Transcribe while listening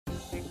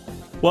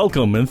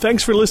Welcome, and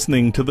thanks for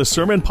listening to the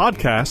Sermon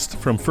Podcast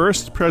from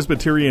First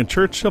Presbyterian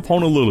Church of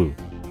Honolulu.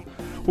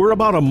 We're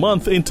about a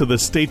month into the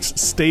state's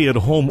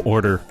stay-at-home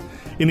order.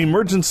 In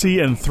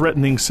emergency and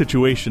threatening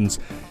situations,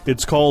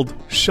 it's called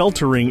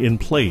sheltering in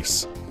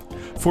place.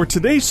 For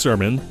today's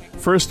sermon,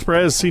 First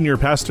Pres Senior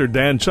Pastor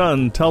Dan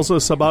Chun tells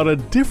us about a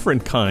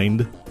different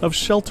kind of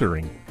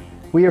sheltering.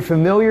 We are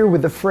familiar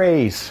with the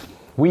phrase,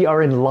 we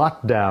are in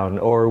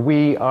lockdown, or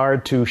we are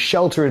to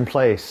shelter in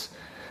place.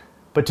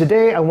 But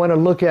today I want to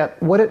look at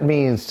what it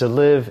means to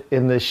live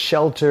in the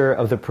shelter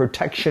of the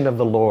protection of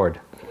the Lord.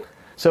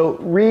 So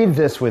read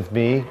this with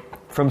me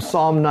from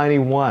Psalm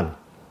 91.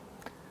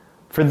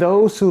 For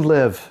those who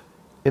live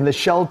in the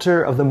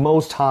shelter of the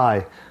Most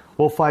High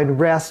will find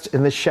rest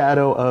in the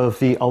shadow of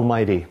the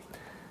Almighty.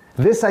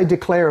 This I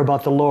declare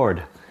about the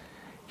Lord.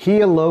 He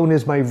alone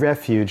is my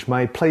refuge,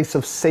 my place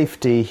of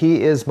safety.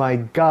 He is my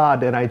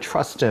God, and I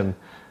trust Him.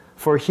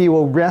 For He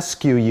will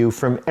rescue you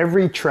from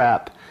every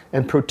trap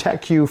and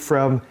protect you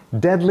from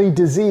deadly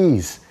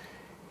disease.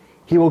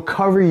 He will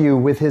cover you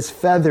with His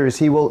feathers.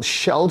 He will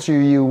shelter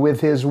you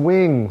with His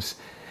wings.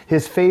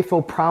 His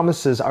faithful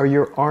promises are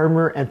your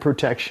armor and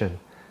protection.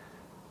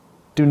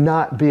 Do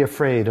not be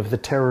afraid of the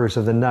terrors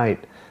of the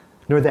night,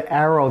 nor the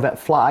arrow that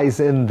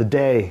flies in the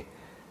day.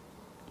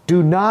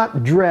 Do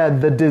not dread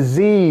the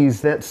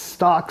disease that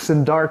stalks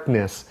in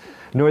darkness,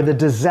 nor the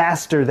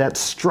disaster that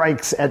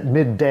strikes at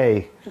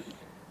midday.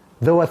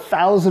 Though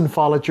 1,000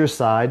 fall at your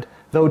side,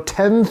 though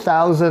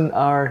 10,000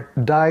 are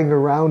dying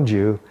around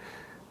you,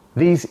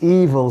 these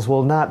evils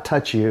will not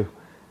touch you.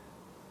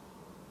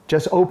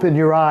 Just open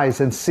your eyes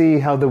and see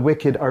how the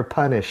wicked are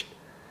punished.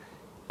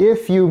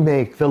 If you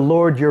make the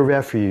Lord your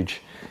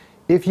refuge,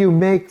 if you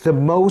make the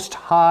Most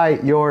High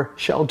your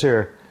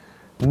shelter,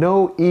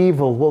 no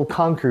evil will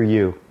conquer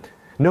you.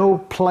 No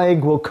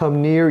plague will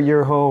come near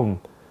your home,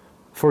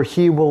 for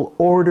He will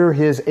order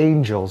His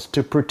angels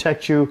to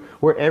protect you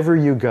wherever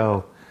you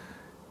go.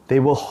 They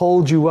will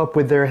hold you up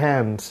with their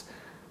hands,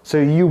 so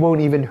you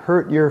won't even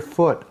hurt your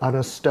foot on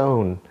a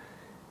stone.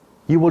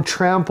 You will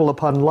trample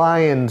upon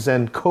lions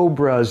and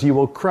cobras. You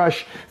will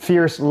crush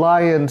fierce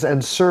lions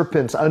and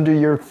serpents under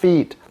your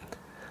feet.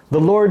 The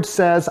Lord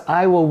says,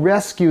 I will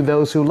rescue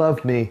those who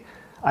love me.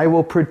 I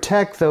will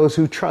protect those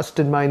who trust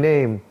in my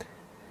name.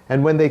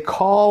 And when they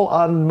call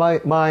on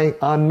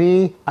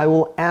me, I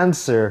will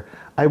answer.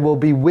 I will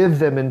be with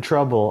them in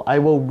trouble. I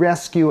will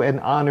rescue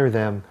and honor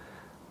them.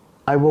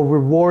 I will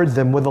reward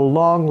them with a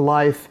long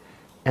life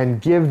and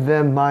give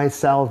them my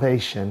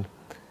salvation.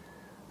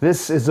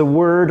 This is the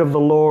word of the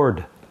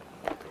Lord.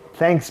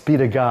 Thanks be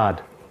to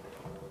God.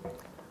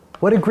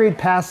 What a great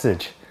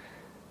passage.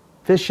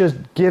 This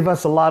should give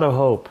us a lot of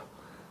hope.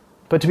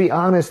 But to be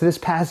honest, this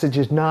passage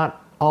is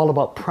not all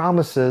about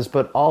promises,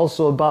 but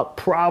also about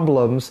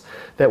problems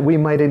that we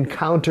might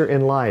encounter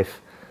in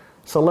life.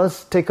 So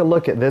let's take a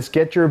look at this.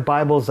 Get your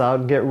Bibles out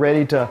and get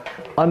ready to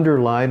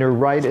underline or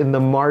write in the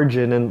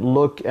margin and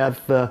look at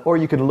or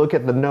you can look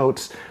at the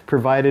notes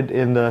provided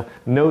in the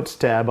Notes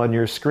tab on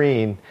your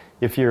screen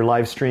if you're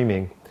live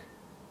streaming.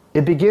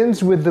 It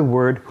begins with the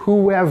word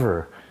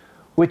whoever,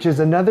 which is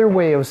another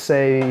way of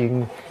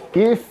saying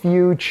if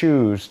you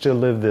choose to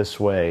live this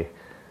way.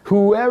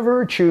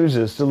 Whoever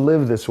chooses to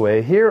live this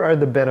way, here are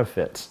the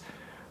benefits.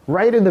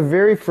 Right in the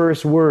very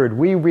first word,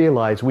 we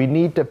realize we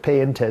need to pay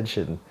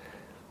attention.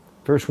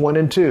 Verse 1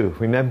 and 2,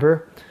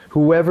 remember?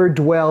 Whoever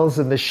dwells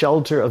in the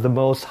shelter of the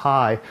Most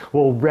High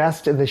will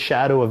rest in the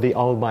shadow of the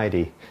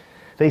Almighty.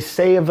 They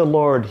say of the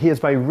Lord, He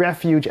is my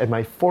refuge and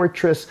my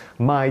fortress,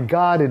 my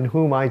God in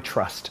whom I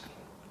trust.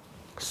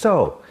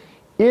 So,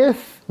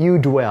 if you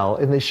dwell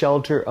in the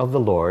shelter of the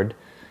Lord,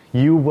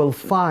 you will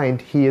find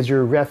He is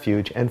your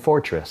refuge and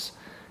fortress.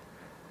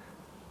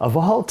 Of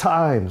all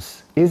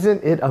times,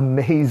 isn't it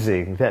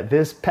amazing that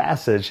this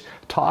passage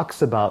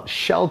talks about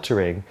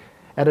sheltering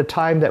at a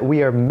time that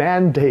we are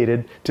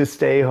mandated to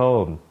stay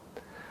home?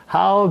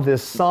 How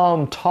this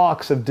psalm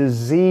talks of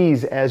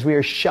disease as we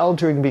are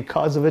sheltering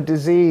because of a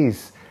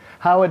disease.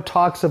 How it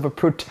talks of a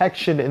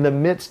protection in the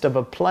midst of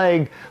a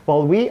plague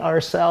while we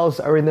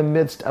ourselves are in the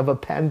midst of a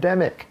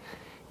pandemic.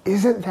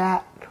 Isn't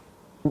that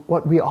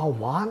what we all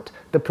want?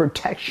 The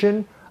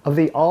protection of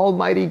the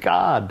Almighty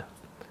God.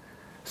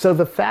 So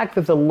the fact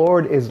that the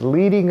Lord is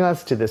leading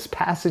us to this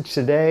passage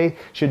today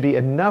should be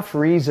enough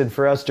reason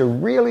for us to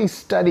really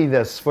study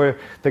this for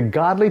the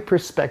godly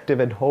perspective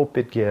and hope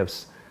it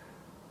gives.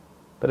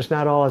 But it's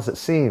not all as it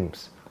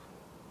seems.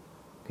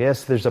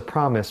 Yes, there's a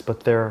promise, but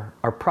there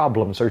are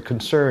problems or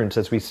concerns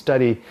as we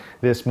study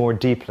this more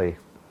deeply.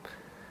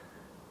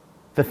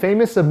 The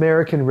famous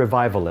American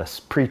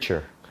revivalist,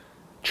 preacher,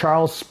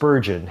 Charles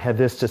Spurgeon, had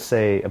this to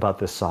say about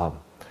this psalm.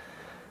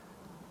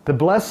 The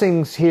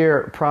blessings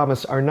here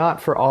promised are not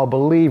for all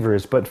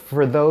believers, but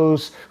for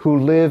those who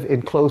live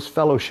in close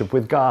fellowship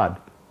with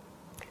God.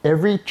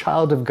 Every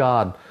child of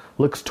God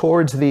looks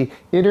towards the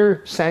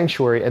inner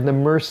sanctuary and the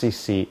mercy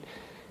seat,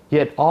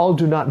 yet all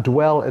do not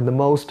dwell in the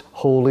most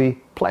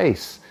holy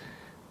place.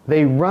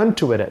 They run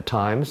to it at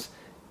times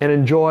and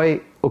enjoy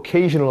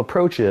occasional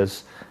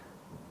approaches,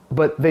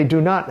 but they do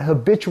not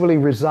habitually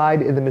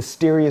reside in the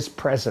mysterious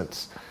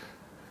presence.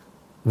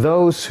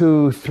 Those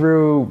who,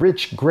 through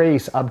rich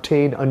grace,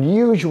 obtain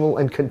unusual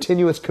and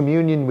continuous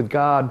communion with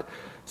God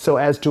so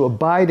as to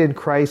abide in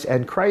Christ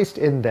and Christ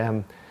in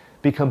them,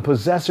 become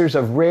possessors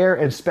of rare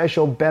and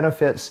special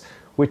benefits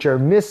which are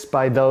missed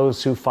by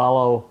those who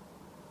follow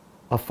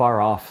afar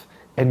off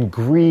and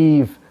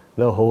grieve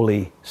the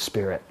Holy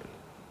Spirit.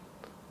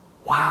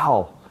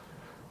 Wow!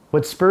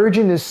 What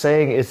Spurgeon is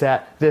saying is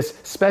that this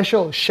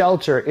special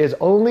shelter is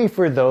only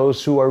for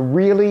those who are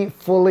really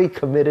fully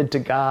committed to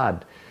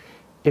God.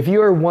 If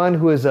you are one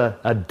who is a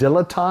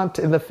dilettante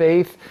in the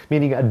faith,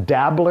 meaning a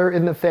dabbler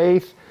in the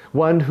faith,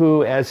 one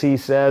who, as he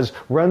says,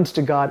 runs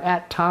to God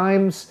at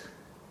times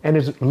and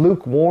is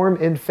lukewarm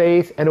in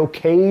faith and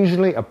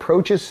occasionally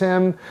approaches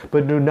him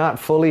but do not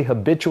fully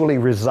habitually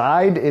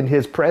reside in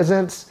his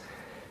presence,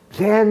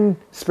 then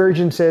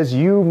Spurgeon says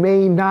you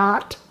may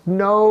not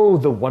know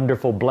the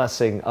wonderful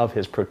blessing of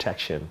his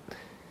protection.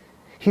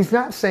 He's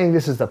not saying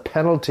this is a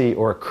penalty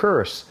or a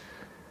curse,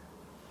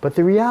 but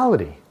the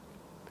reality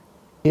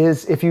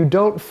is if you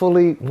don't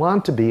fully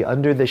want to be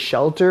under the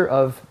shelter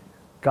of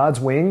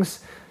God's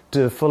wings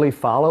to fully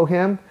follow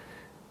him,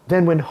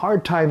 then when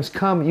hard times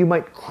come, you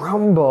might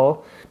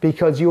grumble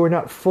because you are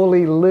not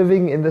fully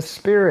living in the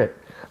Spirit,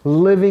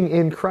 living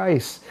in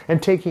Christ,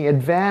 and taking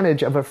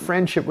advantage of a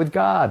friendship with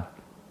God.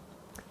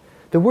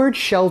 The word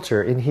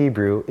shelter in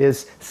Hebrew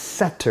is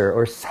seter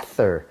or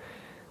sether.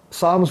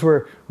 Psalms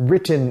were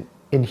written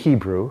in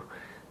Hebrew.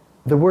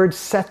 The word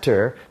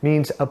seter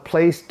means a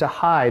place to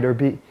hide or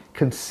be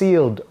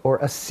concealed or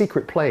a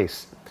secret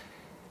place.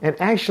 And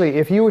actually,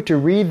 if you were to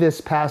read this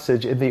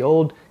passage in the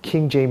old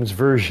King James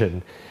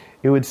Version,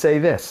 it would say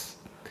this: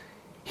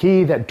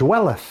 "He that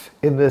dwelleth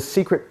in the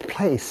secret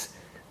place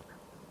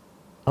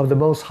of the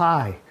Most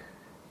High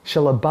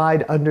shall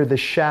abide under the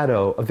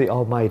shadow of the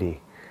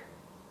Almighty."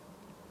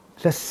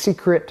 The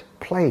secret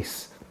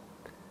place.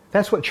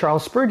 That's what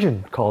Charles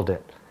Spurgeon called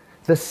it.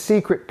 The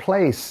secret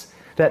place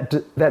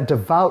that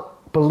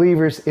devout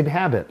believers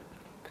inhabit.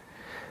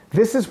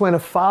 This is when a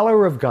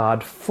follower of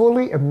God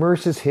fully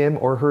immerses him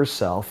or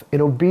herself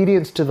in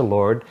obedience to the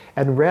Lord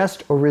and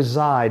rest or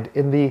reside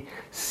in the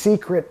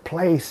secret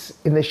place,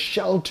 in the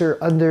shelter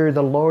under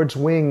the Lord's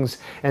wings,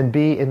 and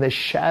be in the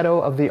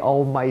shadow of the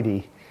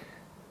Almighty.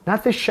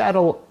 Not the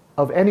shadow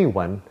of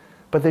anyone,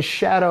 but the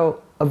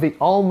shadow of the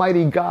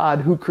Almighty God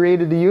who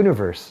created the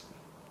universe.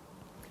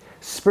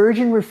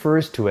 Spurgeon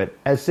refers to it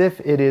as if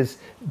it is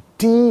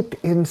deep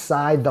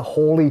inside the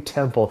holy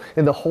temple,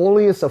 in the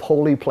holiest of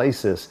holy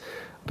places.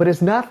 But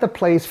it's not the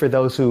place for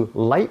those who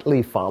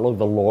lightly follow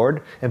the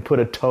Lord and put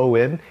a toe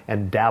in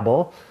and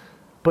dabble,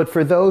 but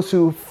for those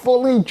who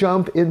fully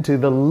jump into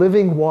the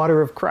living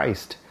water of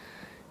Christ.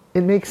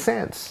 It makes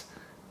sense.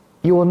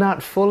 You will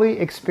not fully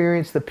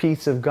experience the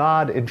peace of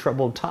God in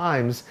troubled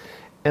times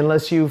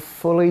unless you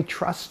fully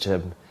trust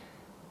him.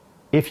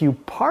 If you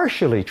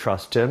partially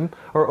trust him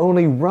or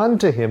only run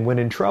to him when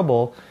in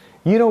trouble,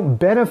 you don't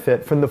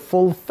benefit from the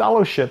full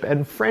fellowship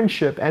and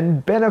friendship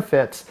and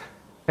benefits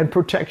and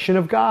protection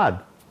of God.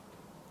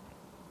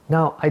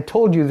 Now, I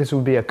told you this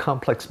would be a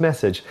complex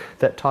message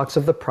that talks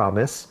of the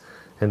promise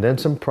and then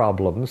some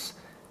problems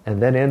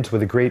and then ends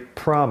with a great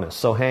promise.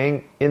 So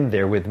hang in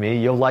there with me.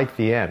 You'll like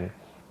the end.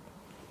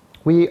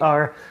 We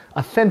are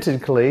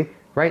authentically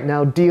right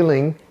now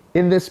dealing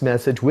in this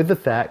message with the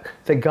fact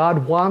that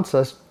God wants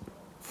us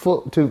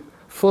to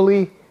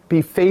fully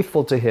be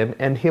faithful to him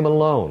and him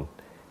alone.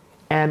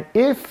 And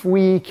if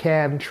we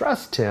can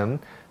trust him,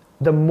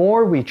 the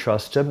more we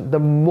trust him, the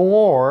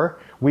more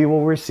we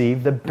will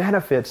receive the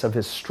benefits of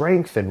his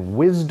strength and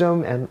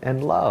wisdom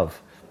and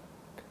love.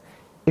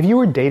 If you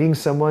were dating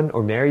someone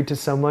or married to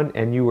someone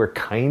and you were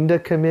kind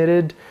of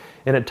committed,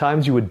 and at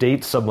times you would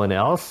date someone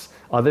else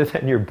other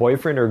than your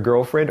boyfriend or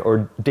girlfriend,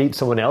 or date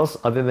someone else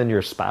other than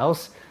your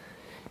spouse,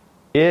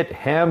 it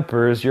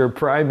hampers your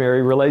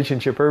primary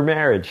relationship or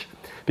marriage,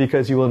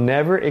 because you will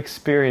never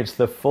experience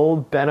the full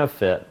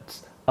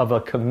benefits of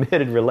a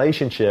committed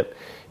relationship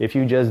if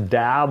you just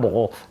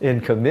dabble in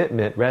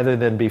commitment rather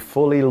than be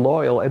fully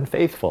loyal and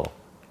faithful.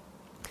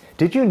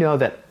 Did you know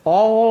that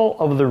all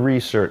of the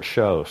research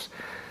shows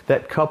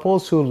that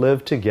couples who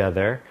live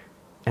together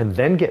and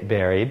then get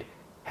married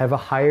have a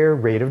higher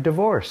rate of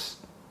divorce?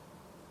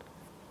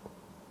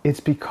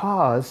 It's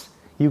because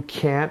you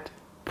can't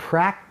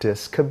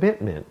practice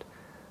commitment.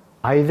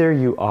 Either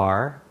you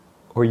are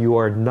or you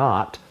are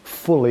not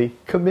fully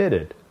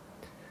committed.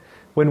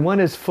 When one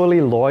is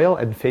fully loyal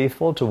and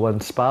faithful to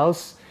one's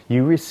spouse,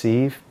 you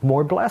receive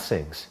more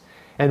blessings.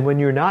 And when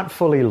you're not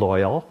fully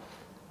loyal,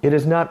 it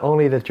is not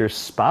only that your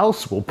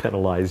spouse will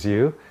penalize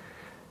you.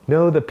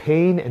 No, the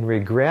pain and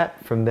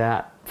regret from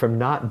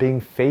not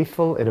being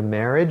faithful in a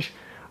marriage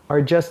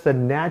are just the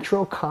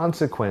natural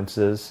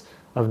consequences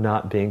of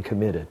not being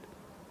committed.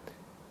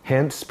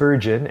 Hence,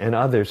 Spurgeon and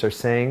others are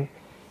saying,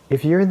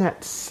 if you're in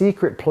that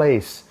secret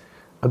place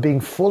of being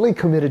fully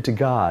committed to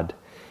God,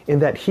 in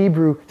that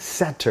Hebrew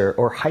seter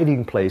or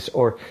hiding place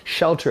or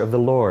shelter of the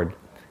Lord,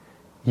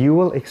 you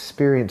will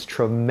experience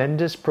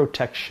tremendous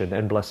protection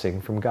and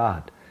blessing from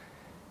God.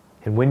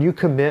 And when you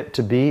commit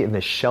to be in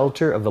the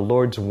shelter of the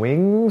Lord's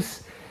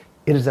wings,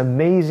 it is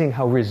amazing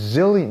how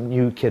resilient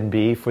you can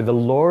be, for the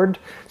Lord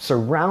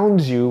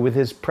surrounds you with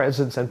His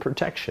presence and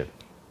protection.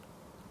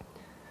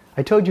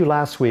 I told you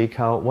last week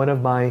how one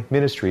of my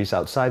ministries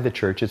outside the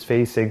church is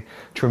facing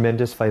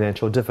tremendous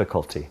financial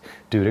difficulty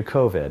due to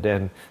COVID.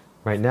 And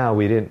right now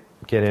we didn't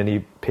get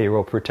any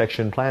payroll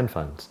protection plan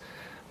funds.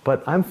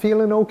 But I'm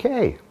feeling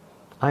okay.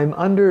 I'm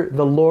under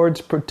the Lord's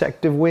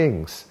protective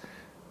wings,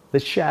 the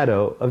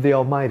shadow of the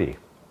Almighty.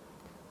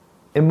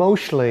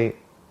 Emotionally,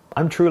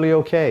 I'm truly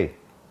okay.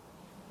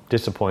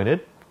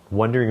 Disappointed,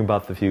 wondering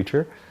about the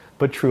future,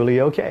 but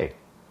truly okay.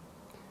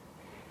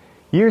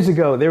 Years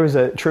ago, there was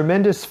a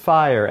tremendous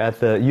fire at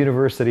the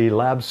university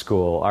lab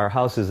school. Our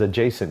house is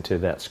adjacent to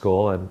that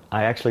school, and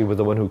I actually was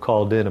the one who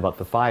called in about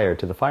the fire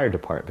to the fire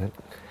department.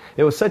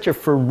 It was such a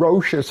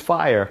ferocious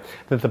fire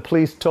that the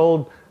police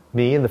told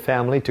me and the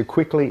family to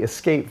quickly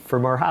escape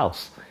from our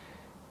house.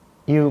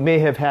 You may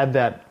have had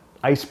that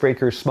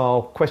icebreaker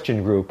small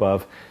question group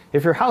of,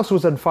 if your house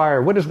was on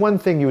fire, what is one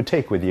thing you would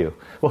take with you?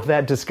 Well,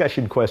 that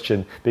discussion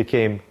question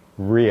became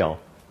real.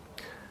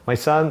 My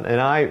son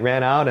and I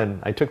ran out and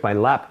I took my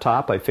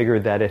laptop. I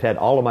figured that it had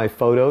all of my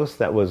photos.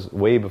 That was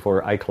way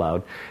before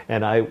iCloud.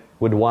 And I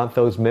would want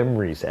those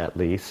memories at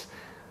least.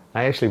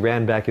 I actually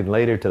ran back in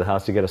later to the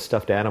house to get a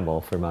stuffed animal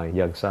for my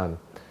young son.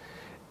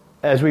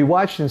 As we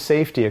watched in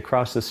safety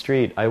across the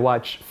street, I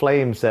watched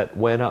flames that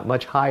went up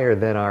much higher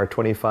than our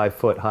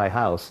 25-foot high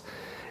house.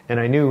 And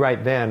I knew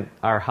right then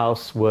our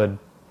house would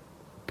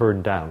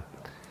burn down.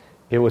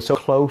 It was so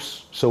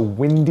close, so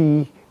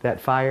windy, that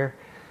fire.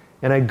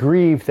 And I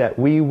grieved that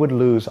we would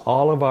lose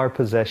all of our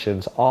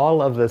possessions,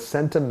 all of the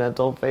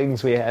sentimental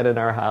things we had in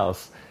our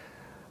house.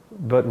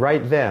 But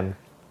right then,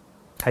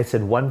 I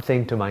said one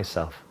thing to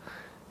myself.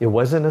 It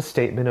wasn't a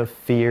statement of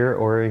fear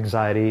or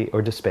anxiety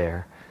or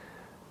despair.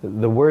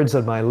 The words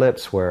on my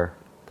lips were,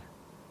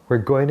 we're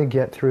going to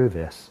get through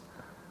this.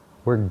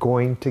 We're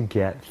going to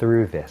get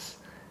through this.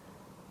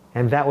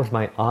 And that was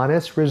my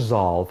honest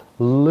resolve,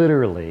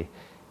 literally,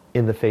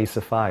 in the face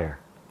of fire.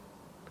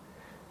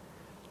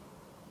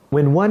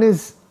 When one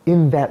is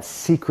in that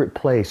secret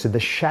place, in the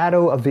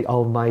shadow of the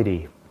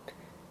Almighty,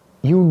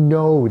 you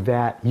know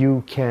that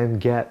you can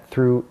get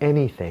through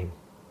anything.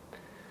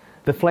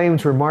 The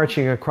flames were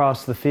marching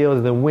across the field,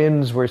 and the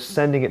winds were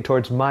sending it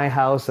towards my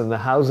house and the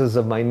houses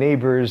of my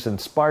neighbors,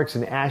 and sparks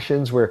and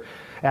ashes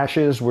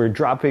were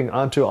dropping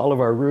onto all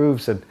of our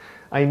roofs. And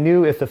I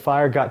knew if the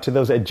fire got to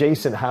those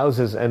adjacent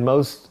houses, and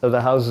most of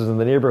the houses in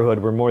the neighborhood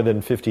were more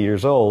than 50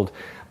 years old,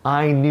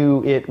 I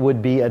knew it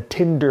would be a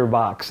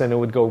tinderbox and it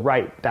would go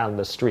right down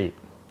the street.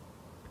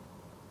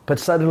 But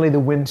suddenly the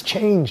winds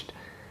changed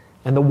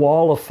and the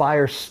wall of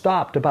fire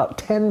stopped about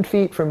 10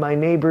 feet from my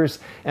neighbors,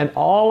 and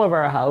all of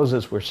our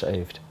houses were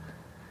saved.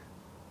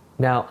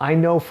 Now, I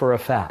know for a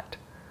fact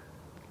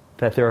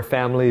that there are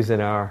families in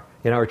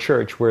our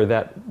church where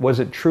that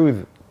wasn't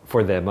true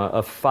for them.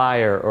 A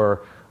fire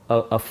or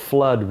a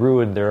flood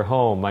ruined their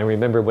home. I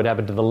remember what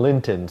happened to the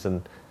Lintons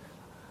and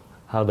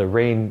how the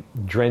rain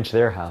drenched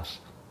their house.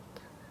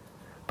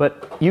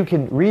 But you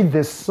can read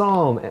this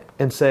psalm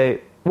and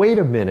say, wait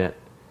a minute.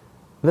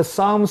 The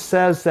psalm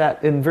says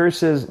that in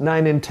verses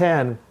 9 and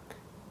 10,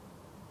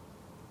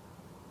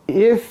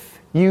 if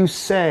you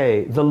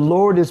say, the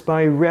Lord is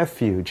my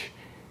refuge,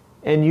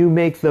 and you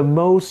make the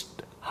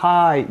Most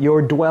High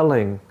your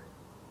dwelling,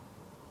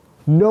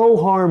 no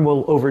harm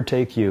will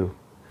overtake you.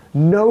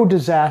 No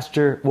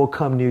disaster will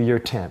come near your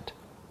tent.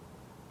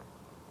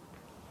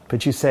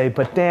 But you say,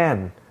 but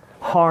Dan,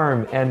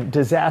 harm and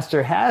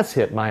disaster has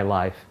hit my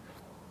life.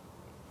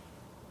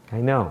 I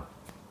know.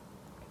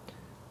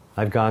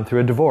 I've gone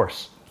through a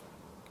divorce,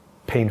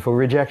 painful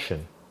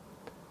rejection.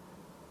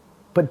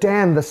 But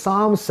Dan, the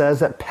psalm says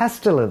that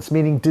pestilence,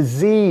 meaning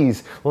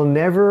disease, will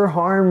never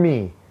harm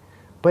me,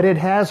 but it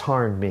has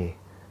harmed me.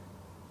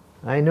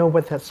 I know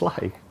what that's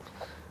like.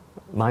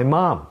 My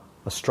mom,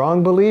 a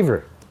strong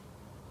believer,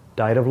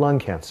 died of lung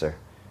cancer.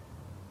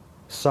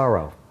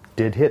 Sorrow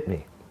did hit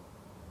me.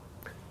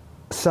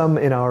 Some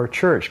in our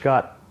church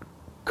got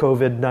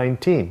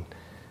COVID-19.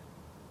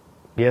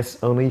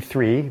 Yes, only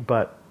 3,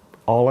 but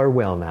all are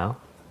well now.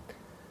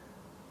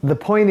 The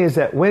point is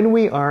that when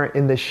we are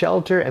in the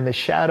shelter and the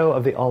shadow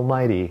of the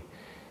Almighty,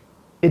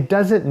 it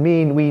doesn't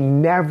mean we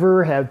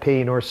never have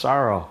pain or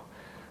sorrow.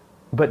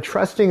 But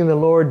trusting in the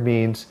Lord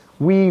means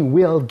we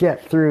will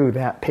get through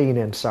that pain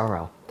and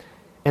sorrow.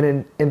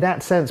 And in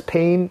that sense,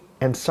 pain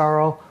and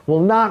sorrow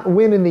will not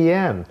win in the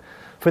end,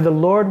 for the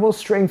Lord will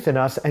strengthen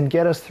us and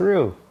get us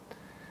through.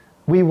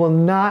 We will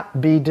not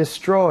be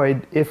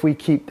destroyed if we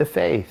keep the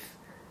faith.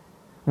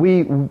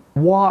 We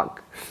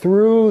walk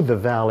through the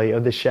valley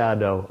of the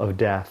shadow of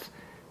death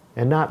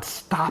and not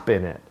stop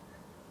in it,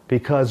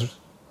 because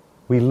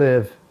we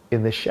live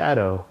in the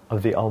shadow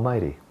of the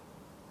Almighty.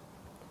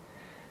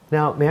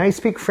 Now, may I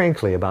speak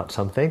frankly about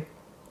something?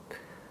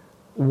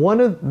 One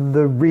of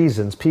the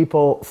reasons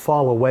people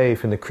fall away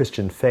from the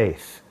Christian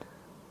faith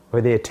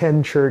or they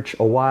attend church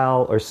a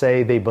while, or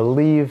say they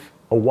believe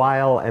a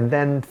while and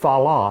then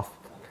fall off,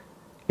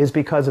 is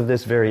because of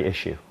this very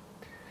issue.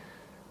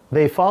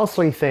 They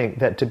falsely think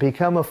that to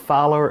become a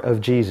follower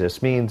of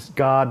Jesus means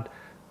God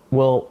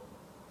will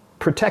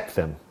protect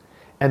them,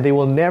 and they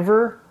will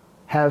never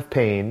have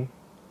pain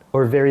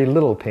or very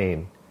little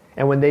pain.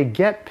 And when they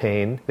get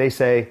pain, they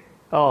say,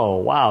 "Oh,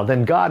 wow,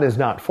 then God is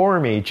not for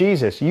me.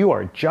 Jesus, you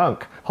are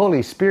junk.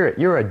 Holy Spirit,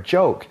 you're a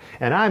joke,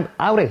 and I'm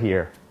out of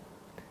here."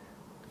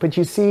 But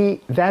you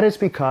see, that is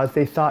because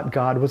they thought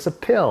God was a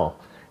pill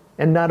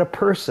and not a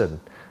person.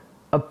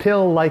 A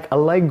pill like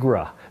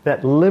Allegra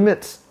that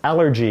limits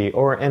allergy,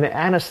 or an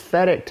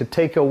anesthetic to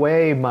take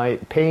away my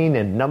pain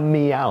and numb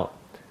me out.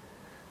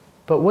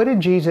 But what did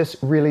Jesus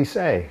really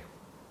say?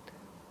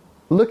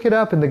 Look it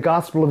up in the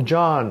Gospel of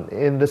John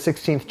in the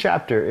 16th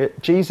chapter.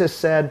 Jesus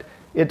said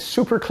it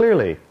super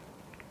clearly.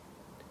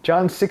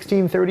 John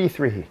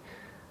 16:33.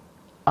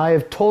 "I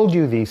have told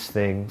you these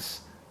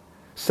things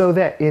so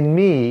that in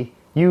me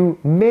you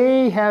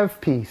may have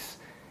peace.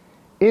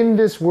 In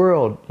this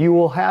world you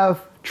will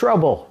have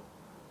trouble.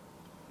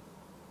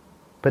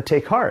 But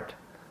take heart,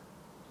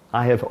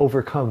 I have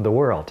overcome the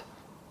world."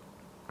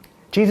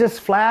 Jesus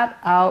flat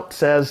out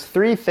says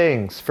three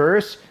things.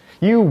 First,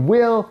 you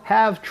will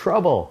have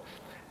trouble.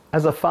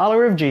 As a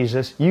follower of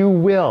Jesus, you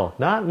will,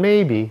 not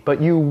maybe,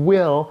 but you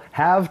will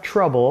have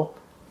trouble,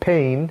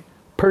 pain,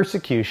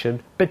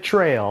 persecution,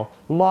 betrayal,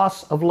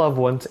 loss of loved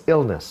ones,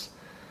 illness.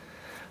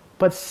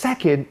 But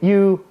second,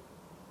 you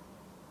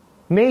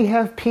may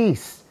have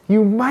peace.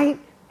 You might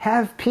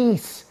have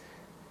peace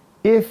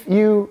if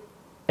you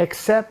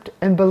accept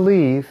and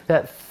believe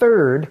that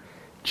third,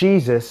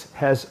 Jesus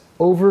has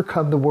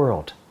overcome the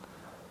world.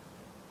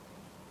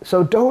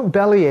 So don't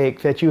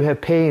bellyache that you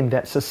have pain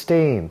that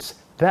sustains.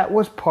 That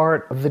was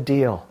part of the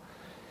deal.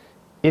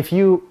 If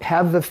you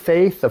have the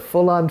faith, the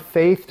full-on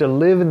faith to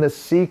live in the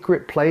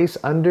secret place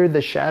under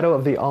the shadow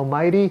of the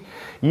Almighty,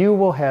 you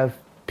will have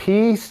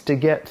peace to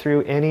get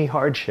through any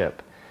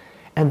hardship.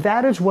 And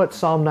that is what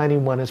Psalm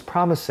 91 is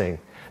promising.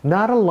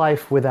 Not a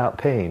life without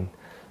pain,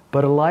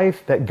 but a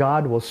life that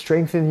God will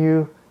strengthen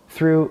you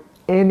through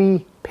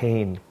any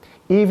pain,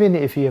 even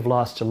if you have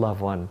lost a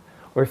loved one,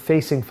 or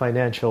facing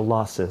financial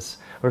losses,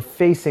 or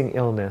facing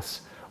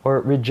illness,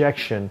 or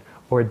rejection,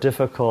 or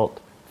difficult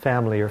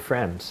family or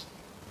friends.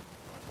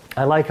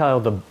 I like how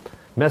the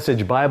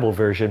Message Bible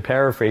version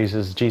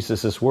paraphrases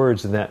Jesus'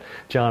 words in that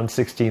John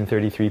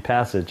 16:33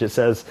 passage. It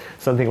says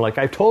something like,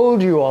 "I've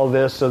told you all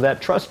this so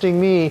that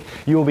trusting me,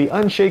 you will be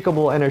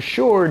unshakable and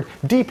assured,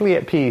 deeply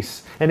at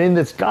peace. And in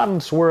this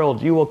godless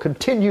world, you will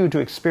continue to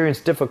experience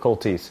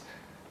difficulties.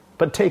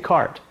 But take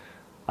heart,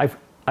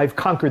 I've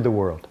conquered the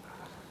world."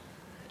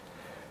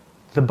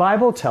 The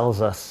Bible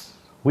tells us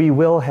we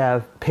will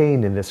have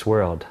pain in this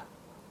world.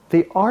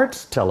 The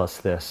arts tell us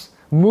this.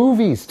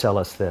 Movies tell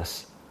us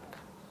this.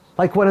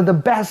 Like one of the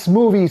best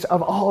movies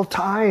of all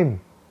time,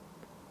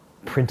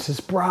 Princess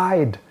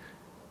Bride.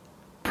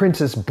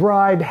 Princess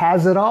Bride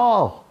has it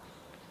all.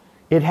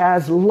 It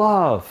has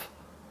love.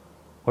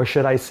 Or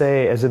should I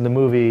say, as in the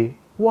movie,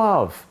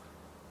 love.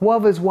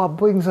 Love is what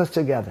brings us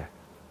together.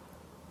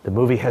 The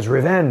movie has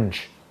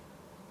revenge.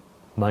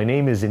 "My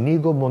name is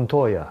Inigo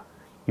Montoya.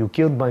 You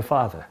killed my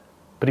father.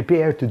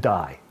 Prepare to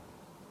die."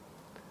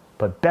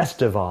 But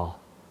best of all,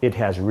 it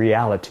has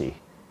reality.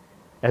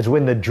 As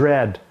when the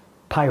dread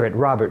Pirate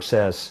Robert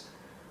says,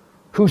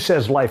 "Who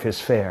says life is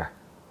fair?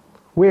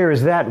 Where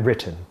is that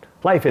written?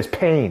 Life is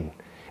pain.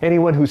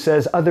 Anyone who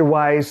says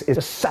otherwise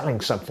is selling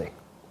something."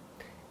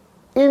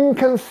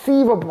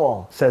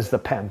 "Inconceivable," says the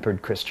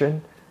pampered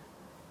Christian.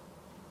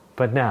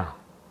 But now,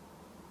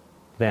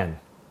 then,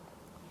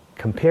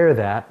 compare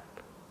that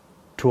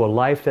to a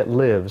life that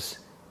lives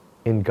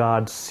in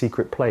God's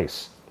secret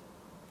place.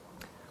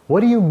 What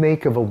do you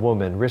make of a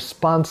woman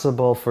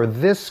responsible for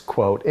this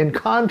quote in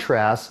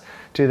contrast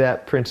to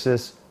that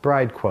Princess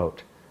Bride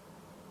quote?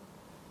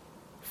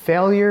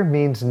 "Failure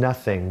means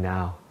nothing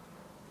now,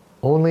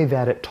 only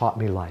that it taught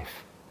me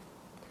life."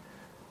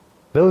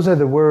 Those are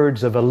the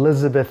words of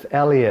Elisabeth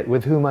Elliot,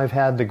 with whom I've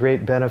had the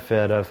great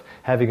benefit of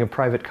having a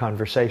private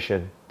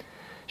conversation.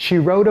 She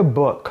wrote a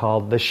book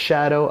called The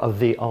Shadow of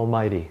the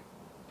Almighty.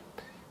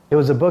 It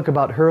was a book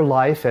about her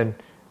life and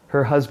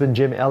her husband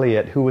Jim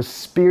Elliot, who was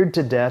speared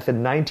to death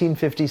in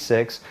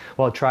 1956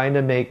 while trying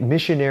to make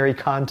missionary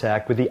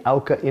contact with the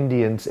Auca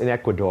Indians in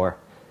Ecuador.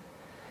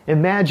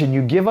 Imagine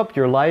you give up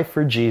your life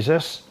for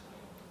Jesus,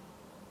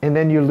 and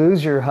then you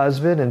lose your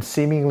husband and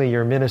seemingly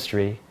your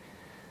ministry.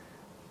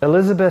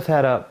 Elizabeth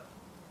had a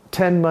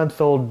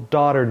 10-month-old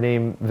daughter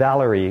named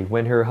Valerie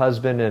when her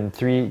husband and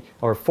 3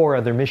 or 4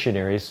 other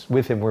missionaries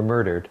with him were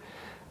murdered.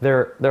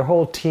 Their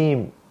whole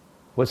team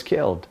was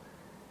killed.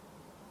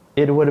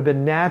 It would have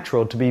been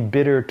natural to be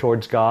bitter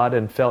towards God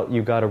and felt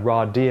you got a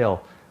raw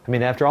deal. I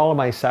mean, after all of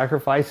my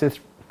sacrifices,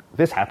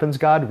 this happens,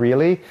 God,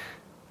 really?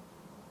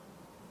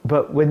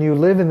 But when you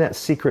live in that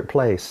secret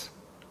place,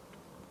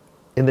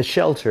 in the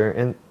shelter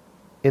and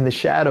in the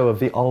shadow of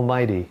the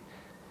Almighty,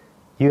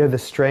 you have the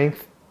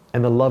strength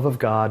and the love of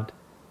God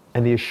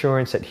and the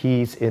assurance that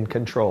He's in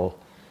control.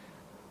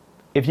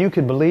 if you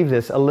could believe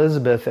this,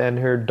 Elizabeth and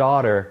her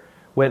daughter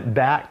went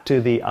back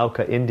to the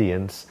Auca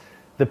Indians,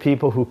 the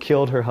people who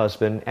killed her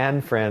husband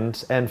and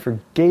friends, and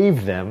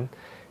forgave them,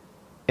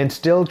 and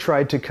still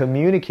tried to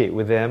communicate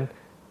with them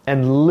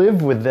and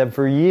live with them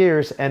for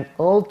years, and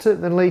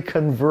ultimately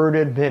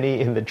converted many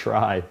in the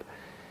tribe.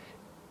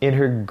 In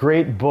her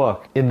great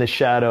book, In the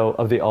Shadow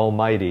of the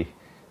Almighty,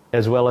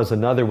 as well as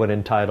another one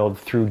entitled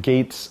Through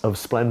Gates of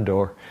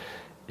Splendor,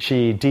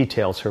 she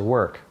details her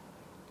work.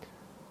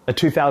 A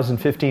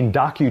 2015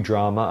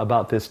 docudrama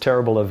about this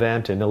terrible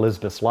event in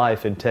Elizabeth's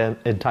life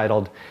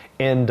entitled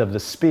End of the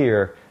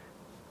Spear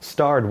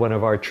starred one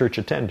of our church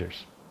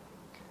attenders.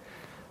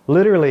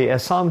 Literally,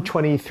 as Psalm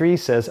 23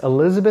 says,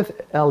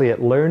 Elizabeth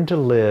Elliot learned to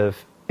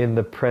live in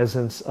the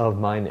presence of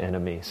mine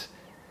enemies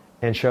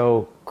and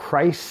show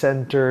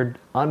Christ-centered,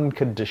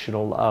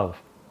 unconditional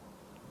love.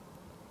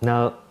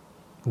 Now,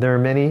 there are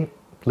many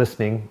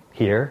listening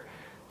here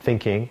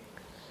thinking,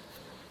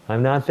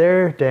 I'm not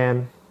there,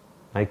 Dan.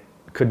 I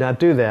could not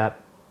do that.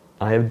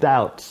 I have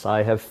doubts.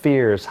 I have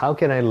fears. How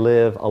can I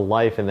live a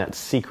life in that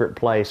secret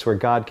place where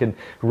God can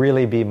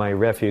really be my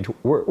refuge?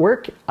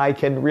 Where I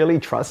can really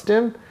trust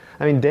Him?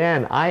 I mean,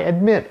 Dan, I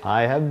admit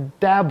I have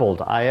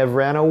dabbled. I have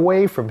ran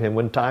away from Him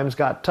when times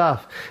got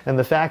tough. And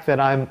the fact that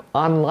I'm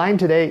online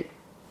today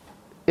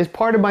is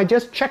part of my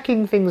just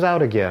checking things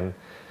out again.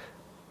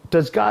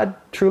 Does God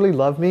truly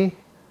love me?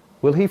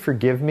 Will He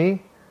forgive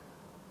me?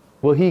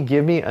 Will He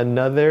give me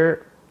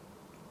another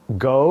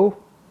go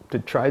to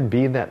try and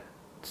be in that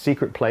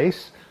secret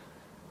place?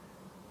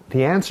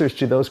 The answers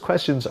to those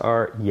questions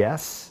are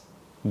yes,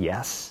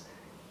 yes,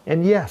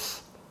 and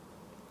yes.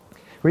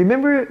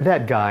 Remember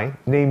that guy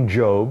named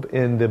Job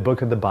in the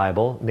book of the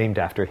Bible named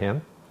after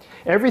him?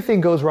 Everything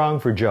goes wrong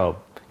for Job.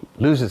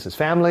 He loses his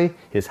family,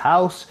 his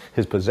house,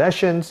 his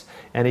possessions,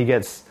 and he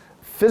gets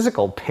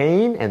physical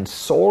pain and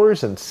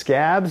sores and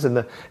scabs. And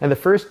the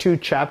first 2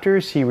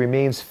 chapters, he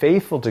remains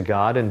faithful to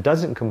God and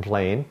doesn't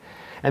complain.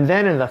 And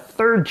then in the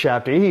 3rd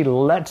chapter, he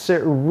lets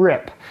it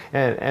rip.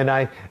 And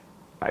I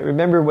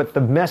remember what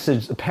the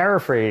message, the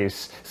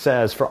paraphrase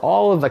says, for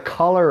all of the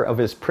color of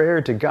his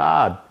prayer to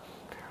God.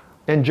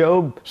 And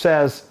Job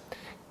says,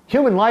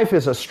 human life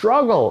is a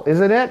struggle,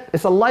 isn't it?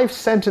 It's a life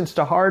sentence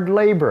to hard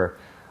labor,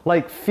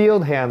 like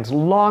field hands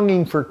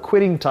longing for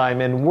quitting time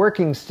and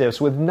working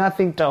stiffs with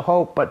nothing to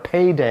hope but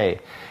payday.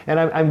 And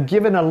I'm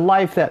given a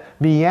life that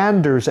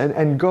meanders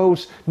and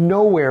goes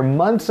nowhere,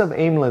 months of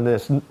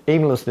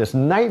aimlessness,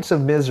 nights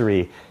of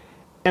misery.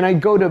 And I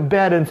go to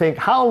bed and think,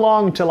 how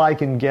long till I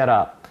can get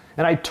up?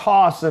 And I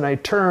toss and I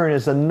turn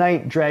as the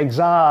night drags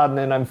on,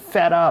 and I'm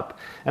fed up,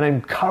 and I'm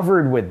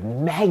covered with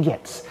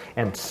maggots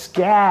and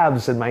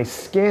scabs, and my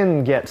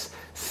skin gets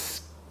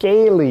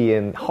scaly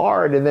and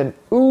hard and then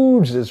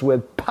oozes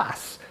with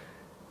pus.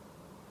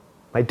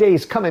 My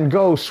days come and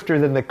go swifter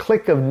than the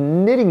click of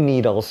knitting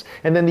needles,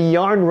 and then the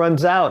yarn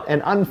runs out,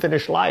 and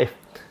unfinished life.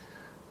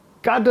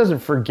 God doesn't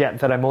forget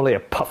that I'm only a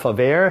puff of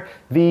air.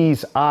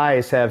 These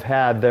eyes have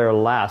had their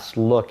last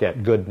look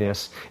at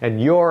goodness,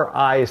 and your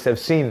eyes have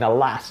seen the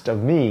last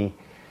of me.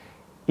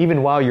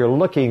 Even while you're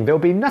looking, there'll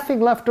be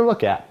nothing left to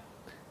look at.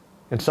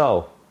 And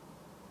so,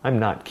 I'm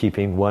not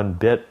keeping one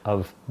bit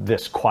of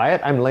this quiet.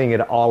 I'm laying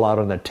it all out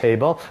on the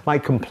table. My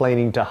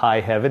complaining to high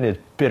heaven is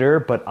bitter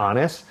but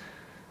honest.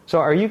 So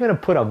are you going to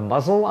put a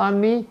muzzle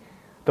on me,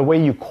 the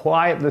way you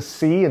quiet the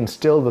sea and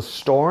still the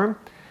storm?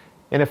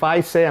 And if I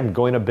say I'm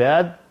going to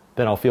bed,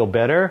 then I'll feel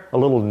better. A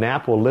little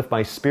nap will lift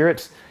my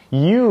spirits.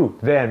 You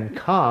then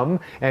come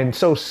and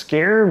so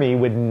scare me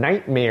with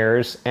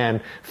nightmares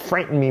and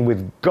frighten me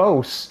with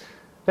ghosts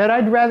that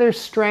I'd rather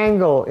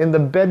strangle in the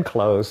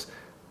bedclothes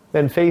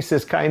than face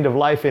this kind of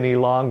life any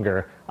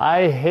longer.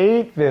 I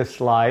hate this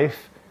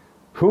life.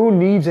 Who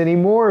needs any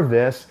more of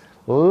this?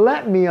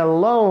 Let me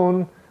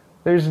alone.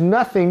 There's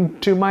nothing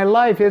to my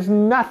life. It's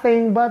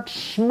nothing but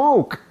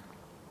smoke.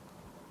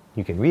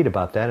 You can read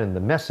about that in the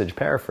Message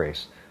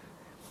paraphrase.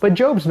 But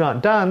Job's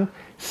not done.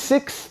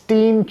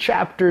 16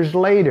 chapters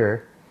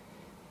later,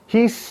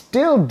 he's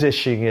still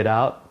dishing it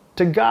out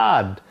to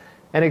God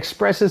and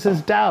expresses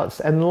his doubts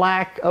and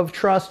lack of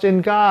trust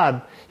in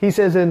God. He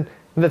says in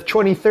the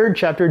 23rd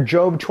chapter,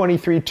 Job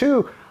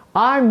 23:2,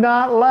 I'm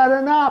not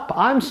letting up.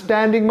 I'm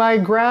standing my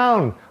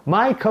ground.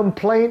 My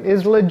complaint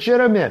is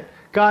legitimate.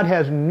 God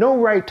has no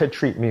right to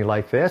treat me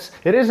like this.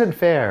 It isn't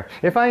fair.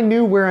 If I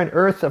knew where on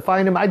earth to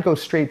find Him, I'd go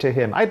straight to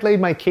Him. I'd lay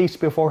my case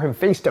before Him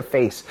face to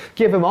face,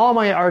 give Him all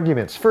my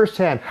arguments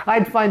firsthand.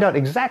 I'd find out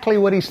exactly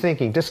what He's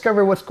thinking,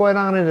 discover what's going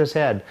on in His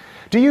head.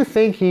 Do you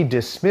think He'd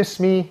dismiss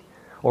me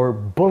or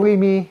bully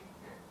me?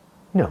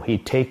 No,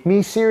 He'd take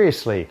me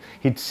seriously.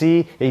 He'd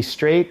see a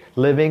straight,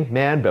 living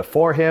man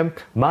before Him.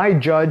 My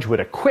judge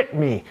would acquit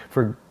me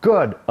for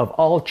good of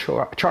all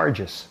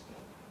charges.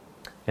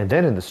 And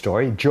then in the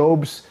story,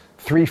 Job's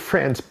 3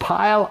 friends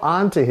pile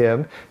onto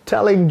him,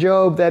 telling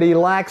Job that he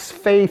lacks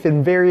faith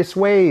in various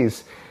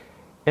ways.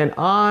 And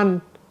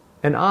on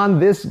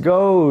this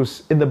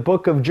goes in the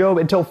book of Job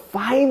until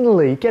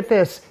finally, get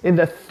this, in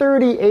the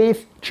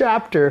 38th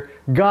chapter,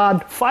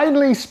 God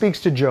finally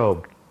speaks to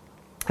Job.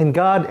 And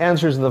God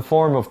answers in the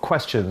form of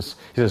questions.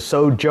 He says,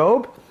 so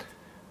Job,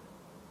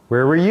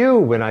 where were you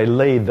when I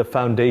laid the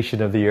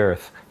foundation of the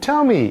earth?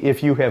 Tell me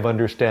if you have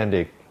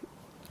understanding.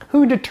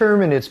 Who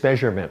determined its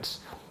measurements?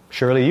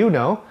 Surely you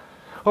know.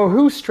 Or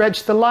who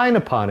stretched the line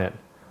upon it?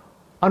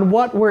 On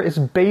what were its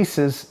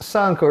bases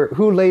sunk, or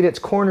who laid its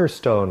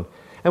cornerstone?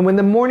 And when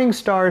the morning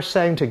stars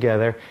sang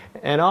together,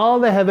 and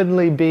all the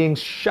heavenly beings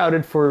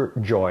shouted for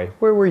joy,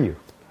 where were you?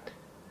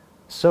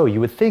 So you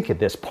would think at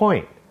this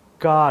point,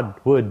 God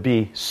would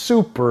be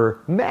super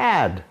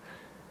mad.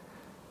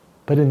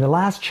 But in the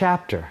last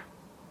chapter,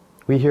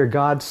 we hear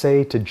God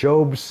say to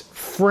Job's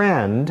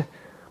friend,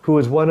 who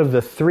was one of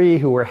the three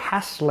who were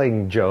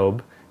hassling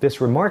Job, this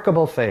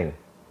remarkable thing.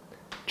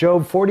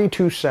 Job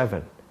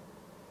 42:7.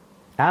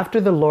 After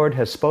the Lord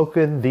has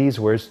spoken these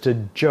words to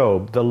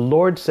Job, the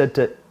Lord said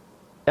to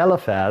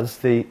Eliphaz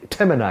the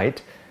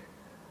Temanite,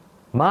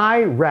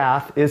 my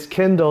wrath is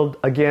kindled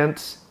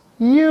against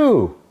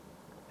you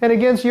and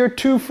against your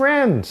two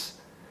friends,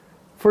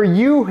 for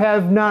you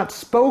have not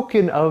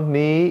spoken of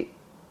me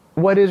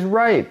what is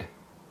right,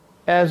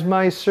 as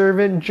my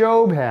servant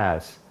Job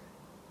has.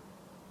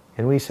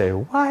 And we say,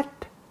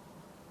 what?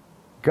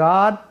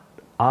 God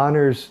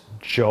honors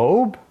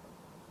Job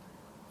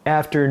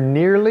after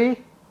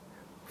nearly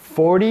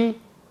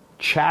 40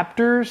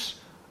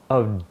 chapters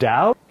of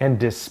doubt and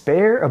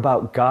despair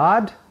about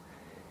God?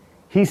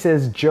 He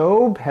says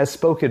Job has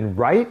spoken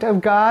right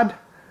of God?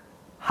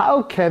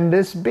 How can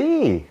this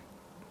be?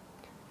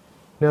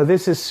 Now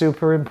this is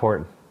super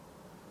important.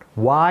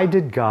 Why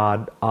did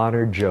God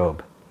honor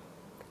Job?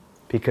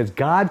 Because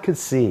God could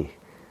see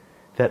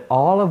that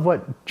all of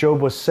what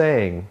Job was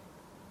saying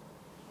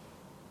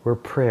were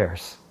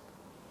prayers.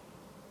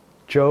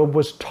 Job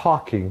was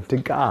talking to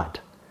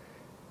God.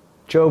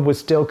 Job was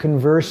still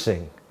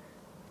conversing.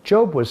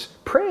 Job was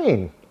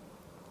praying.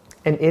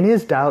 And in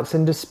his doubts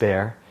and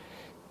despair,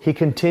 he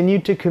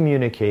continued to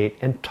communicate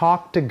and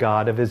talk to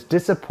God of his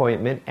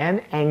disappointment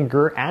and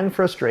anger and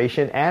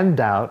frustration and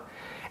doubt.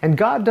 And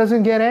God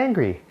doesn't get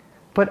angry,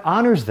 but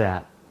honors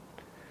that.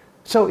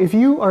 So if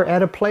you are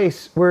at a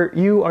place where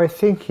you are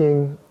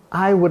thinking,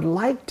 I would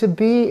like to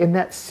be in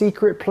that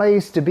secret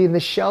place, to be in the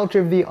shelter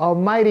of the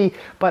Almighty,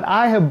 but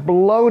I have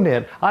blown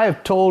it. I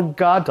have told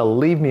God to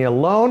leave me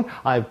alone.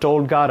 I've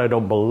told God I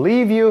don't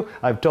believe you.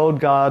 I've told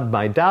God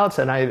my doubts,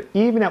 and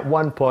even at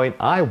one point,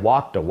 I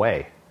walked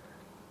away.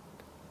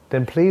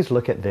 Then please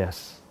look at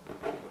this.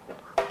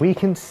 We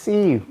can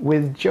see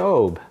with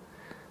Job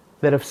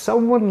that if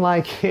someone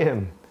like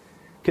him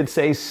could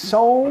say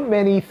so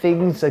many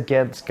things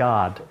against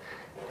God,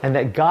 and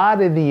that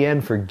God in the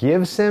end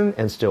forgives him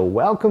and still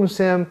welcomes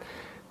him,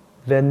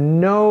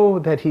 then know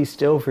that he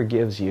still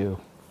forgives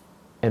you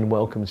and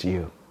welcomes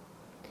you.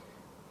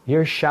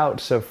 Your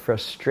shouts of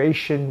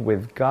frustration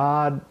with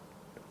God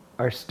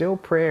are still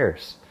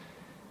prayers.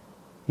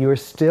 You are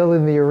still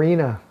in the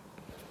arena.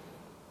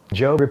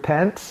 Job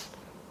repents,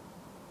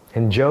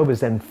 and Job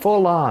is then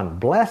full on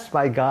blessed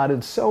by God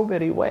in so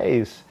many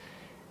ways.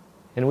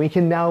 And we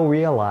can now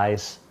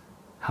realize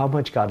how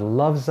much God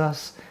loves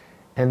us,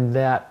 and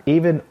that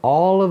even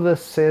all of the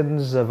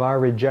sins of our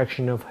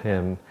rejection of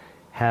him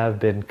have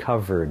been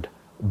covered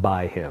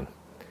by him.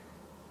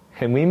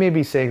 And we may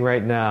be saying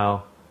right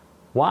now,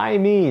 why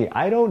me?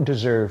 I don't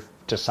deserve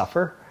to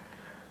suffer.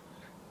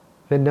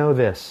 Then know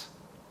this,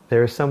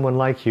 there is someone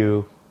like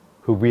you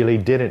who really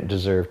didn't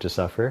deserve to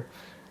suffer,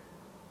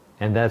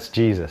 and that's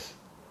Jesus.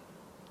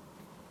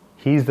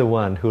 He's the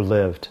one who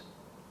lived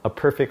a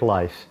perfect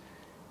life,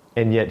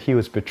 and yet he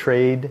was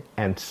betrayed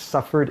and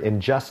suffered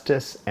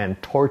injustice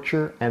and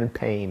torture and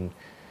pain.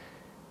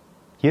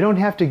 You don't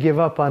have to give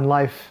up on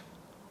life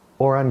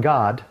or on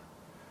God.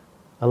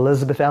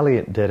 Elizabeth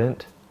Elliot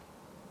didn't.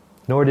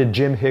 Nor did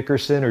Jim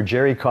Hickerson or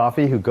Jerry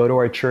Coffey, who go to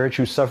our church,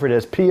 who suffered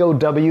as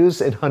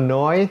POWs in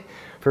Hanoi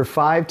for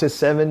 5 to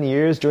 7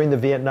 years during the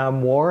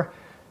Vietnam War.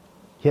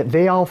 Yet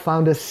they all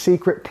found a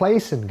secret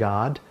place in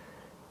God,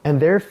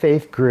 and their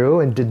faith grew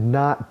and did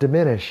not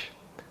diminish.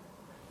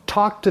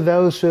 Talk to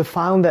those who have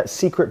found that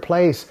secret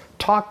place.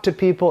 Talk to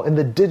people in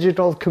the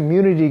digital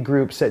community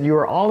groups that you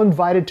are all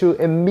invited to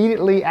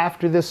immediately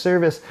after this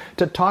service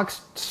to talk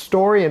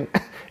story and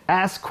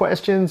ask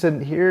questions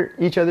and hear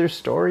each other's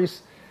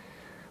stories.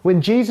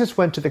 When Jesus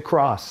went to the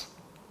cross,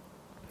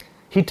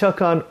 he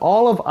took on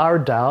all of our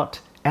doubt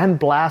and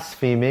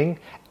blaspheming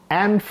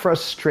and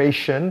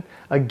frustration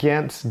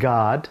against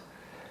God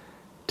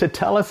to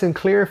tell us in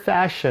clear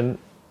fashion,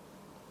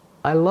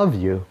 I love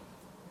you.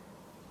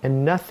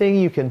 And nothing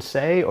you can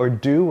say or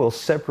do will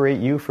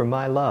separate you from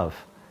my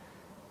love.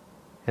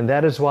 And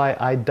that is why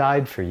I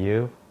died for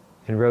you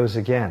and rose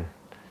again.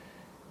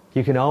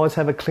 You can always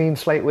have a clean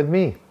slate with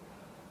me.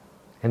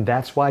 And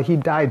that's why he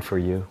died for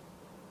you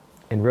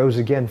and rose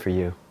again for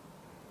you.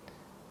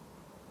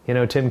 You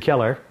know, Tim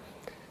Keller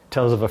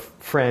tells of a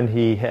friend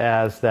he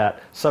has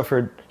that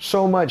suffered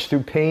so much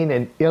through pain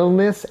and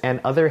illness and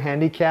other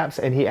handicaps.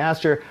 And he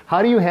asked her,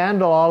 how do you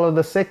handle all of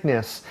the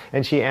sickness?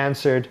 And she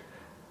answered,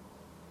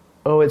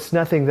 oh, it's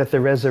nothing that the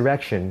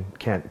resurrection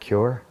can't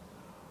cure.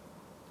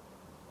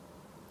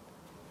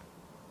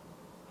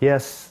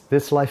 Yes,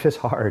 this life is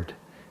hard.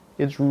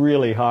 It's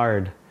really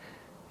hard.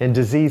 And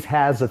disease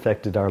has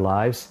affected our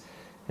lives.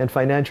 And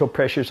financial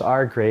pressures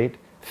are great.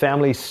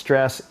 Family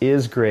stress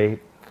is great.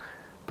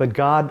 But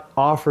God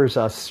offers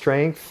us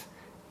strength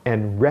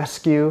and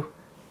rescue,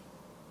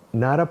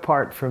 not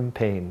apart from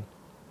pain,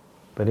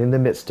 but in the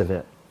midst of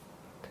it.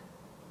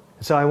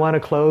 So I want to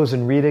close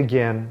and read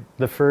again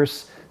the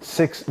first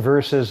 6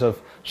 verses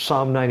of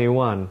Psalm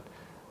 91,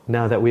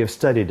 now that we have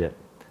studied it.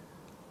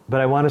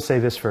 But I want to say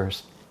this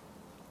first.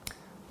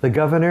 The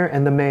governor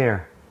and the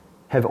mayor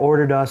have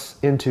ordered us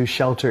into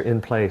shelter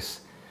in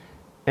place.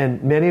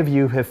 And many of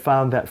you have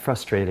found that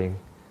frustrating.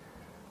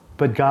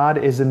 But God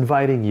is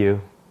inviting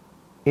you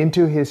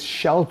into His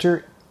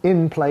shelter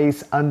in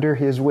place under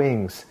His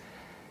wings.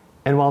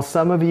 And while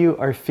some of you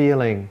are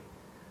feeling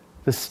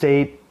the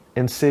state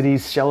and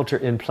city's shelter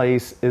in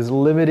place is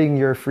limiting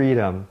your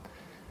freedom,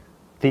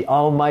 the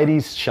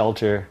Almighty's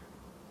shelter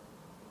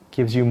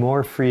gives you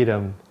more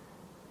freedom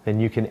than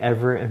you can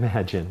ever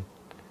imagine.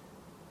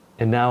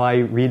 And now I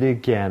read it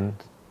again,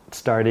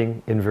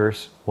 starting in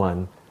verse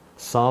 1.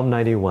 Psalm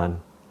 91,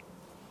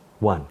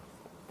 1.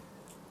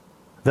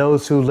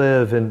 Those who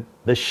live in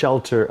the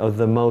shelter of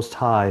the Most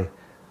High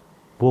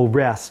will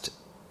rest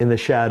in the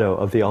shadow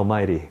of the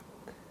Almighty.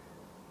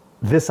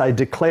 This I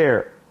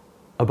declare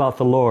about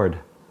the Lord.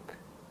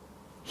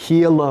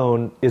 He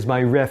alone is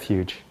my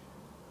refuge,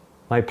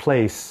 my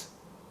place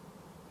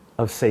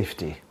of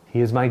safety. He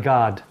is my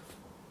God,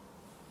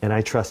 and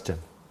I trust Him.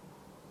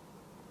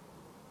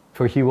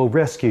 For He will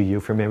rescue you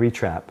from every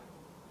trap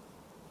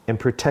and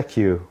protect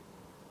you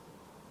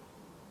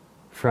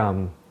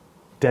from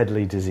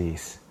deadly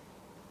disease.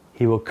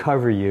 He will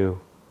cover you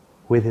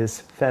with His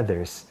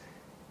feathers.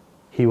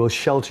 He will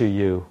shelter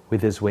you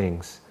with His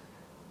wings.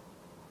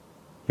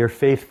 Your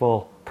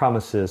faithful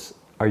promises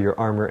are your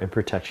armor and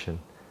protection.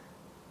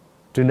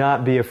 Do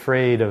not be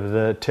afraid of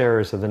the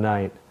terrors of the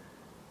night,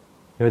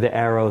 nor the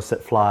arrows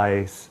that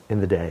flies in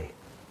the day.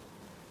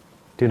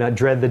 Do not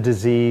dread the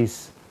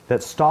disease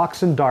that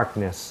stalks in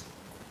darkness,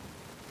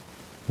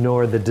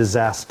 nor the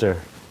disaster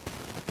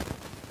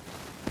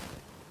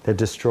that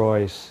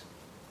destroys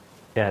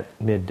at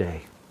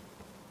midday.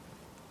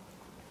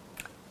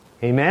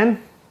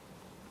 Amen?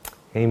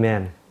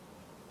 Amen.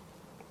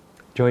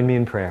 Join me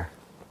in prayer.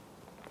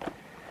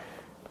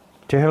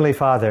 Dear Heavenly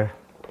Father,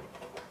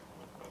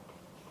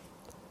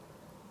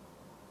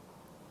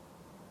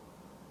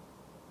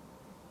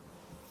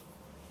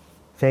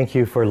 thank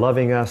you for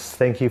loving us.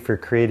 Thank you for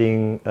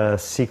creating a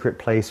secret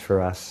place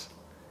for us.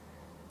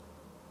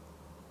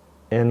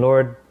 And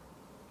Lord,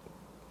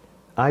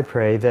 I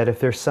pray that if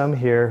there's some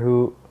here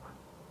who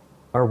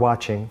are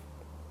watching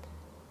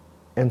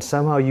and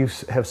somehow you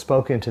have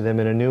spoken to them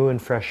in a new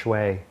and fresh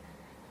way,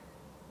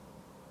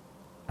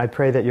 I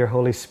pray that your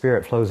Holy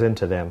Spirit flows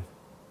into them.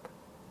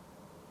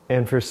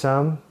 And for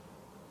some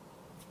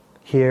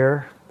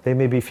here, they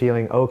may be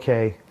feeling,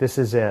 okay, this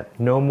is it.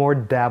 No more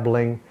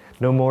dabbling,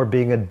 no more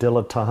being a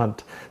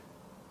dilettante,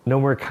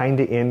 no more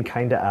kinda in,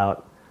 kinda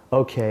out.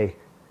 Okay,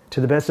 to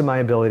the best of my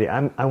ability,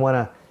 I want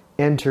to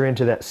enter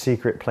into that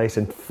secret place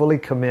and fully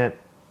commit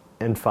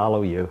and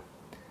follow you.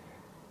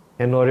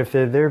 And Lord, if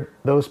there are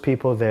those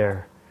people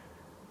there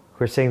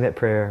who are saying that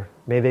prayer,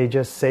 may they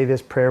just say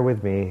this prayer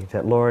with me,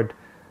 that Lord,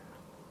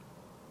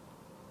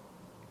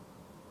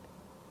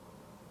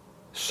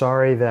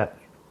 sorry that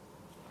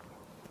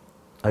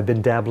I've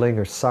been dabbling,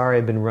 or sorry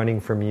I've been running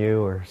from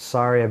you, or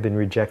sorry I've been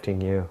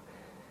rejecting you.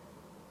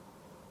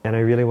 And I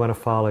really want to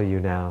follow you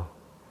now.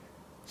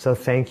 So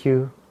thank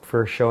you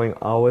for showing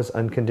always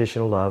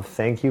unconditional love.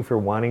 Thank you for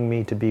wanting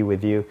me to be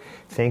with you.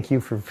 Thank you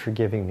for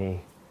forgiving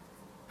me,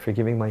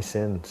 forgiving my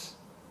sins,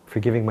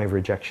 forgiving my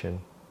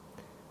rejection.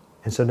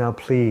 And so now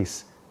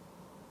please,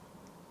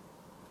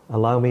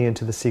 allow me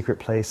into the secret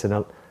place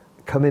and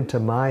come into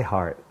my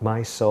heart,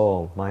 my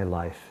soul, my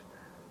life.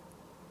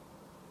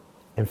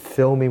 And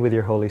fill me with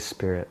your Holy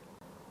Spirit.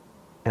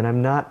 And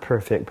I'm not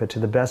perfect, but to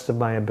the best of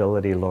my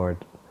ability,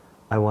 Lord,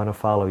 I want to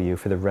follow you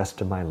for the rest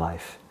of my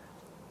life.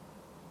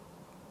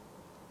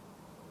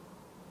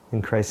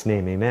 In Christ's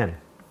name, amen.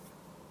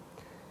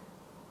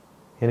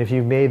 And if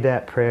you've made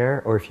that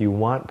prayer, or if you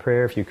want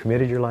prayer, if you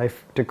committed your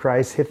life to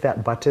Christ, hit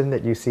that button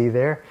that you see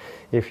there.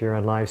 If you're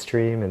on live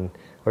stream,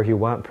 or if you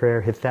want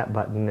prayer, hit that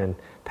button, and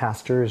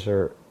pastors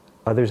or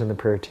others on the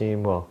prayer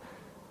team will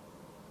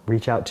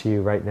reach out to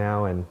you right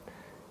now and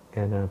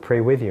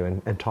pray with you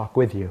and talk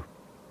with you.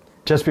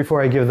 Just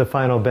before I give the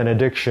final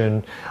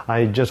benediction,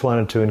 I just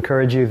wanted to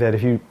encourage you that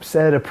if you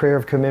said a prayer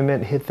of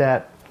commitment, hit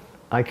that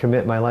I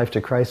commit my life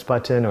to Christ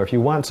button, or if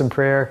you want some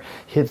prayer,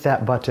 hit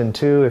that button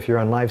too if you're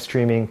on live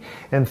streaming.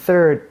 And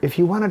third, if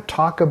you want to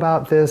talk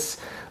about this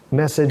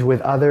message with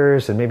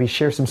others and maybe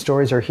share some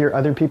stories or hear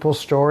other people's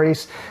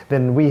stories,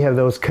 then we have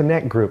those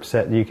connect groups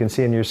that you can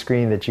see on your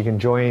screen that you can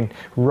join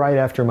right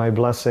after my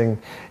blessing,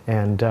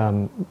 and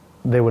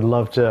they would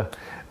love to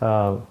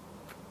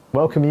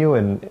welcome you.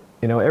 And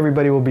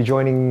everybody will be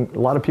joining, a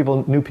lot of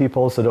people, new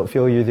people, so don't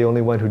feel you're the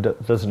only one who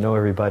doesn't know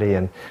everybody,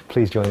 and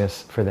please join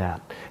us for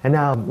that. And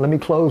now, let me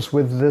close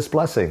with this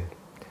blessing.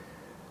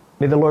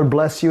 May the Lord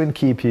bless you and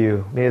keep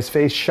you. May his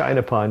face shine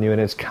upon you and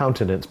his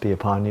countenance be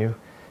upon you.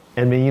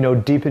 And may you know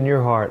deep in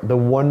your heart the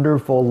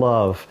wonderful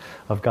love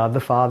of God the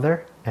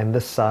Father and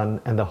the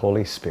Son and the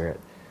Holy Spirit.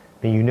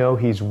 May you know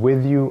he's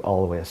with you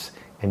always,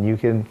 and you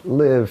can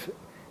live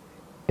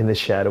in the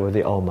shadow of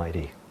the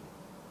Almighty.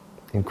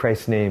 In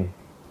Christ's name,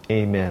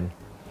 amen.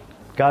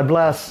 God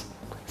bless.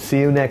 See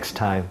you next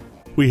time.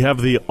 We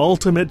have the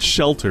ultimate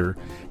shelter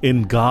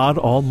in God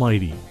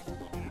Almighty.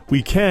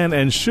 We can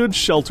and should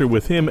shelter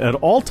with him at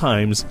all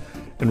times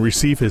and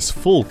receive his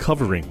full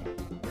covering.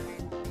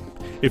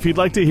 If you'd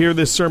like to hear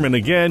this sermon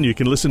again, you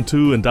can listen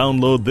to and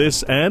download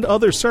this and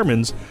other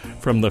sermons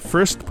from the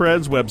First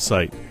Pres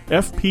website,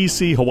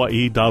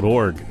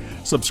 fpchawaii.org.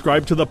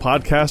 Subscribe to the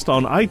podcast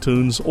on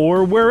iTunes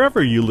or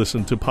wherever you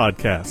listen to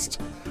podcasts.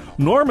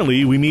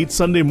 Normally, we meet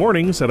Sunday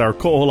mornings at our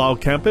Ko'olau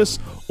campus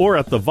or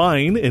at the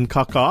Vine in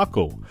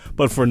Kaka'ako.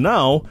 But for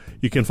now,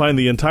 you can find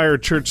the entire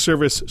church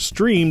service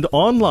streamed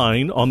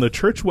online on the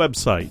church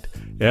website,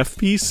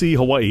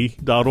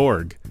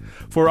 fpchawaii.org.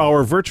 For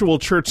our virtual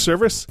church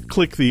service,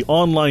 click the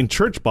online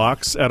church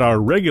box at our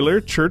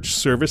regular church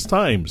service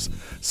times,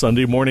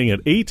 Sunday morning at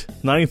 8,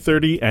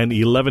 9:30, and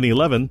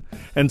 11:11,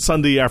 and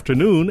Sunday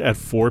afternoon at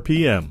 4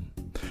 p.m.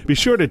 Be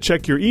sure to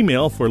check your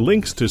email for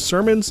links to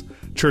sermons,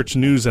 church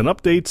news and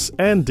updates,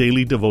 and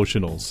daily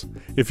devotionals.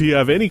 If you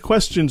have any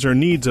questions or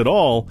needs at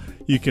all,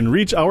 you can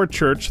reach our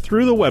church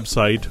through the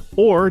website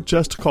or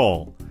just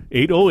call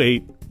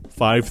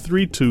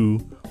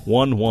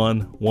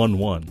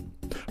 808-532-1111.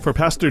 For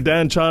Pastor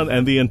Dan Chan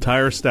and the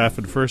entire staff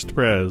at First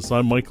Pres,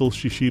 I'm Michael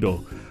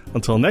Shishido.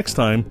 Until next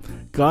time,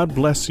 God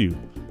bless you,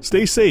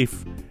 stay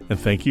safe, and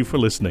thank you for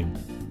listening.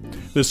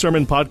 This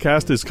sermon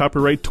podcast is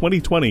copyright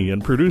 2020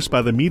 and produced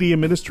by the Media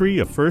Ministry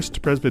of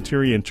First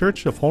Presbyterian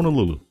Church of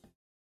Honolulu.